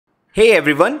Hey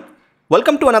everyone,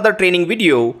 welcome to another training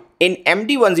video in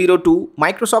MD-102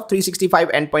 Microsoft 365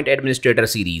 Endpoint Administrator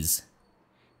series.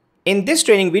 In this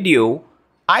training video,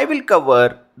 I will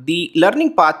cover the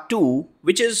learning path 2,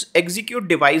 which is execute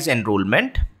device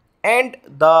enrollment, and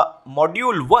the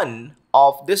module 1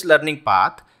 of this learning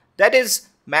path, that is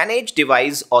manage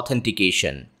device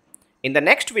authentication. In the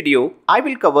next video, I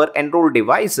will cover enroll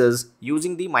devices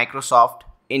using the Microsoft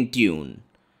Intune.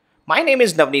 My name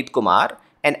is Navneet Kumar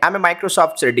and I'm a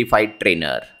Microsoft certified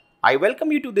trainer. I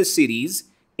welcome you to this series.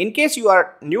 In case you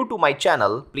are new to my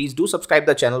channel, please do subscribe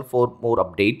the channel for more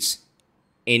updates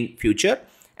in future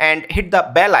and hit the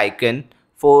bell icon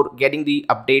for getting the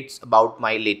updates about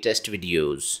my latest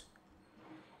videos.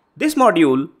 This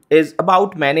module is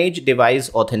about manage device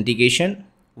authentication,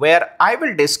 where I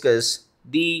will discuss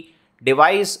the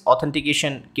device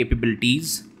authentication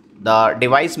capabilities, the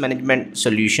device management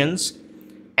solutions,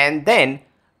 and then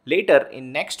later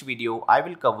in next video I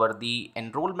will cover the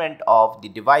enrollment of the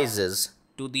devices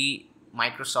to the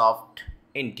Microsoft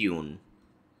Intune.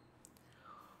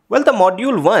 Well, the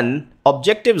module 1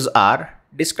 objectives are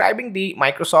describing the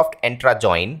Microsoft Entra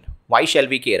Join. Why shall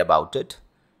we care about it?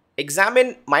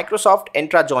 Examine Microsoft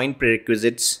Entra Join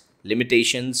prerequisites,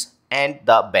 limitations, and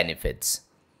the benefits.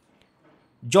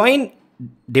 Join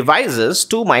devices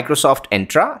to Microsoft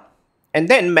Entra, and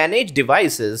then manage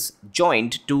devices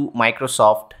joined to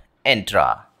Microsoft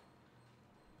Entra.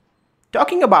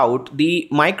 Talking about the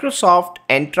Microsoft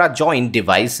Entra joined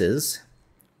devices,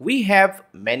 we have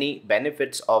many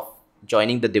benefits of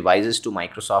joining the devices to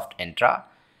Microsoft Entra,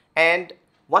 and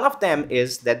one of them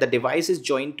is that the devices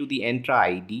joined to the Entra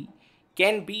ID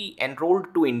can be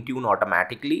enrolled to Intune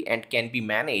automatically and can be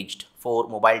managed for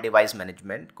mobile device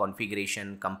management,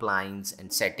 configuration, compliance,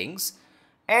 and settings,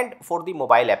 and for the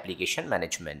mobile application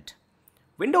management.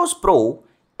 Windows Pro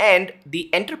and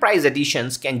the Enterprise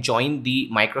editions can join the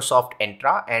Microsoft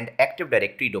Entra and Active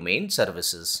Directory domain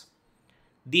services.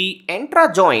 The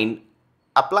Entra Join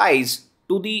applies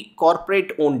to the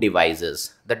corporate owned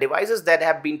devices, the devices that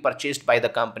have been purchased by the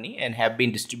company and have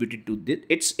been distributed to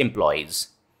its employees.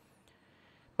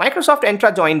 Microsoft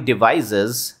Entra Join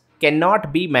devices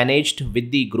cannot be managed with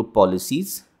the group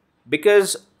policies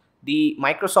because the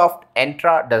Microsoft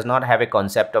Entra does not have a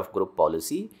concept of group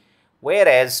policy,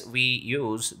 whereas we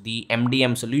use the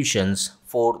MDM solutions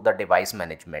for the device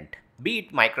management, be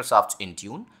it Microsoft's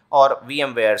Intune or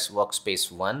VMware's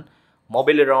Workspace ONE,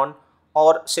 Mobileron,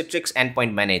 or Citrix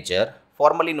Endpoint Manager,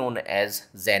 formerly known as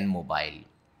Zen Mobile.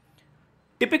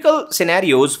 Typical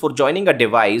scenarios for joining a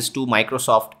device to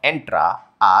Microsoft Entra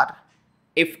are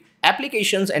if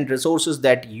applications and resources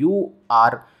that you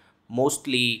are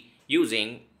mostly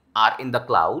using are in the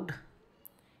cloud,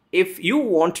 if you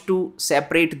want to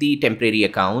separate the temporary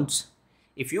accounts,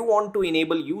 if you want to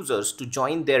enable users to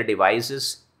join their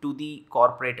devices to the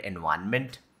corporate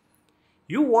environment,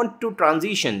 you want to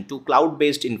transition to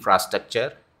cloud-based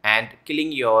infrastructure and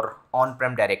killing your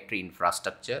on-prem directory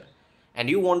infrastructure, and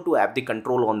you want to have the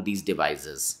control on these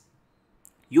devices.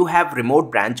 You have remote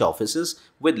branch offices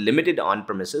with limited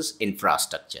on-premises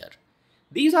infrastructure.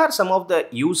 These are some of the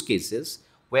use cases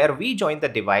where we join the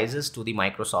devices to the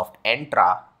Microsoft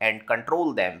Entra and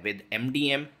control them with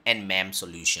MDM and MEM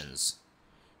solutions.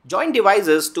 Join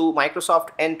devices to Microsoft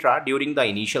Entra during the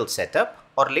initial setup,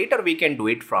 or later we can do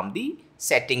it from the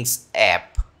settings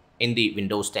app in the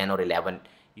Windows 10 or 11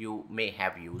 you may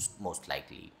have used most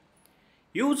likely.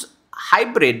 Use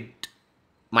hybrid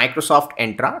Microsoft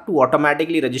Entra to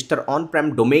automatically register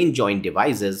on-prem domain joined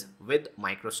devices with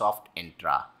Microsoft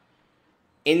Entra.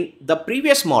 In the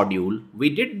previous module, we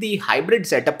did the hybrid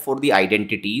setup for the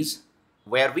identities,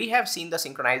 where we have seen the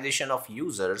synchronization of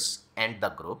users and the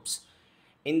groups.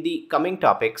 In the coming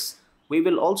topics, we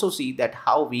will also see that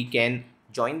how we can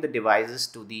join the devices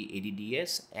to the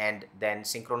ADDS and then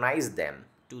synchronize them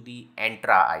to the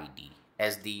Entra ID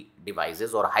as the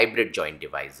devices or hybrid joined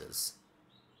devices.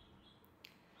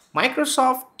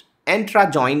 Microsoft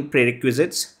Entra Join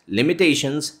prerequisites,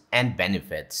 limitations, and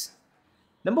benefits.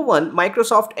 Number 1,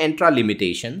 Microsoft Entra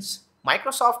limitations.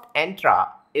 Microsoft Entra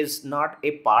is not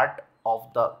a part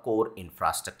of the core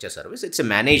infrastructure service. It's a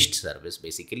managed service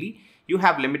basically. You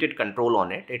have limited control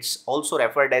on it. It's also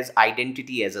referred as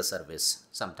identity as a service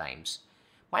sometimes.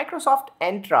 Microsoft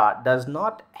Entra does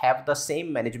not have the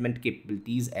same management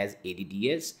capabilities as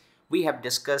ADDS we have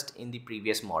discussed in the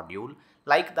previous module.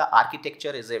 Like the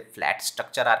architecture is a flat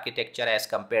structure architecture as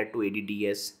compared to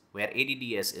ADDS, where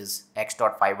ADDS is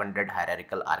X.500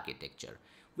 hierarchical architecture.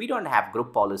 We don't have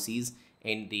group policies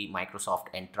in the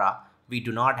Microsoft Entra. We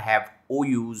do not have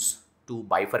OUs to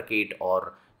bifurcate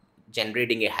or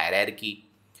generating a hierarchy.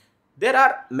 There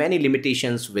are many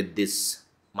limitations with this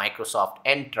Microsoft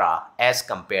Entra as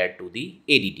compared to the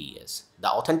ADDS. The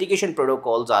authentication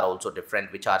protocols are also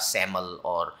different, which are SAML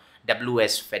or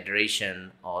WS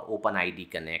Federation or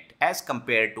OpenID Connect as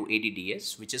compared to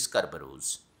ADDS, which is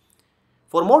Kerberos.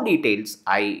 For more details,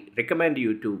 I recommend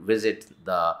you to visit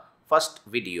the first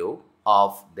video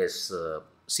of this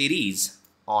series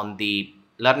on the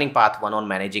Learning Path 1 on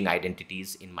Managing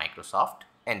Identities in Microsoft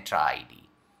Entra ID.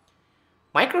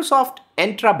 Microsoft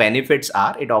Entra benefits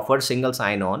are it offers single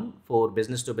sign-on for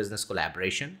business-to-business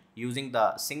collaboration. Using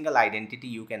the single identity,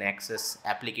 you can access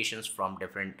applications from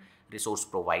different resource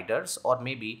providers, or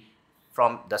maybe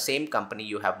from the same company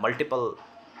you have multiple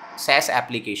SaaS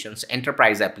applications,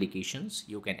 enterprise applications,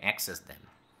 you can access them.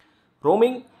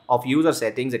 Roaming of user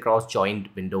settings across joined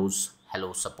Windows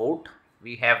Hello support.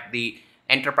 We have the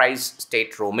enterprise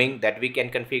state roaming that we can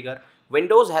configure.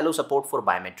 Windows Hello support for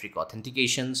biometric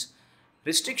authentications.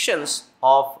 Restrictions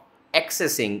of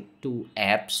accessing to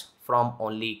apps from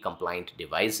only compliant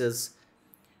devices.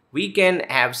 We can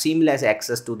have seamless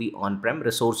access to the on-prem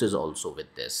resources also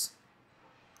with this.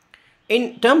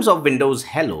 In terms of Windows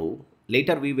Hello,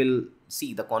 later we will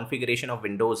see the configuration of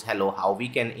Windows Hello, how we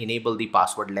can enable the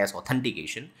passwordless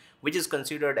authentication, which is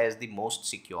considered as the most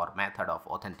secure method of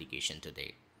authentication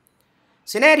today.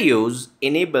 Scenarios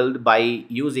enabled by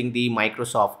using the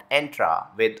Microsoft Entra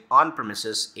with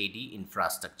on-premises AD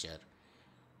infrastructure.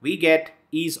 We get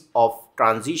ease of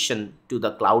transition to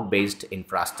the cloud-based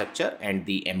infrastructure and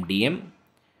the MDM.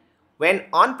 When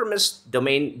on-premise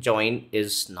domain join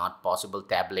is not possible,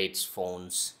 tablets,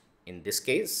 phones in this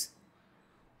case.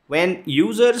 When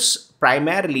users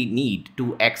primarily need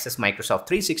to access Microsoft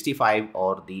 365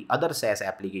 or the other SaaS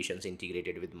applications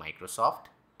integrated with Microsoft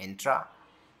Entra,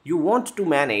 you want to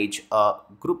manage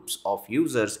groups of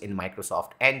users in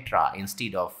Microsoft Entra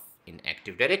instead of in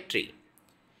Active Directory.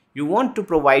 You want to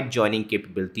provide joining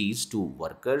capabilities to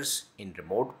workers in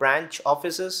remote branch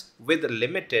offices with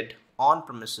limited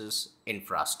on-premises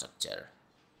infrastructure.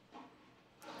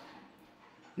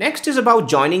 Next is about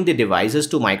joining the devices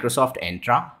to Microsoft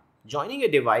Entra. Joining a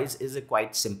device is a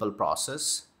quite simple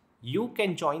process. You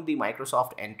can join the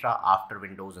Microsoft Entra after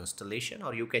Windows installation,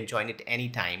 or you can join it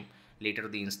anytime later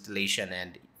the installation,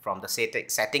 and from the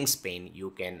settings pane you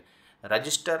can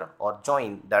register or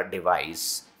join the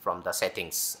device from the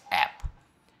settings app.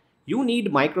 You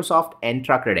need Microsoft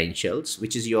Entra credentials,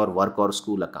 which is your work or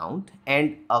school account,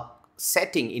 and a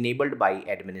setting enabled by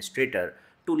administrator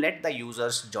to let the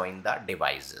users join the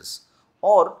devices.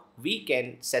 Or we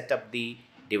can set up the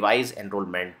device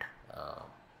enrollment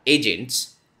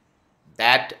agents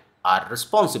that are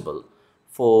responsible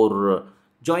for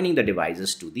joining the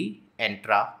devices to the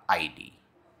Entra ID.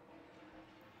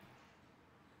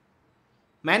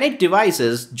 Manage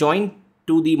devices joined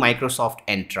to the Microsoft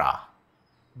Entra.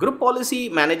 Group policy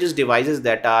manages devices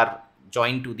that are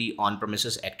joined to the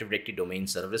on-premises Active Directory domain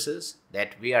services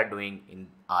that we are doing in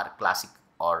our classic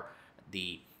or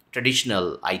the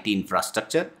traditional IT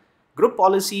infrastructure. Group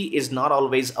policy is not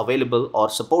always available or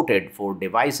supported for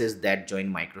devices that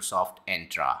join Microsoft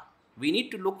Entra. We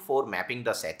need to look for mapping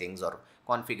the settings or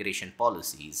configuration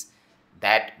policies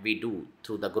that we do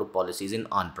through the group policies in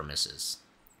on-premises.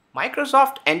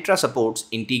 Microsoft Entra supports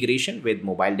integration with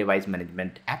mobile device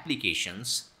management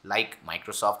applications like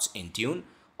Microsoft's Intune,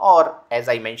 or as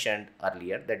I mentioned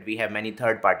earlier that we have many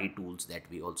third-party tools that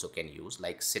we also can use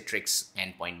like Citrix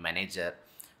Endpoint Manager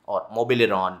or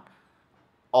Mobileron,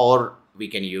 or we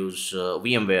can use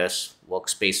VMware's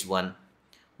Workspace ONE.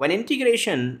 When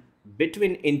integration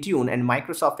between Intune and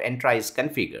Microsoft Entra is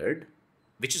configured,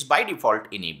 which is by default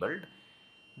enabled,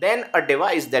 then a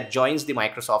device that joins the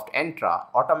Microsoft Entra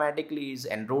automatically is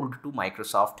enrolled to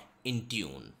Microsoft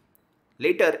Intune.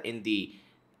 Later in the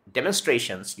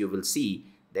demonstrations, you will see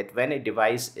that when a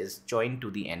device is joined to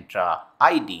the Entra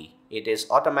ID, it is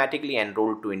automatically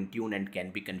enrolled to Intune and can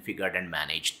be configured and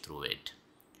managed through it.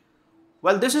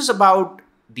 Well, this is about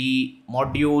the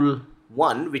module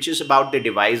 1, which is about the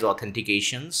device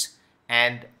authentications,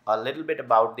 and a little bit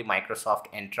about the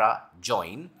Microsoft Entra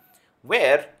Join,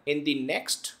 where in the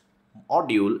next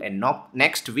module and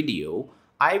next video,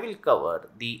 I will cover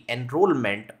the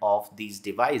enrollment of these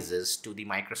devices to the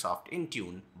Microsoft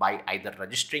Intune by either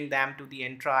registering them to the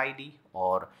Entra ID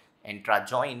or Entra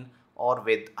Join or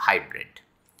with hybrid.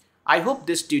 I hope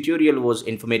this tutorial was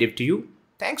informative to you.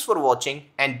 Thanks for watching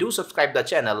and do subscribe the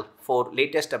channel for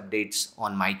latest updates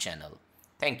on my channel.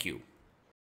 Thank you.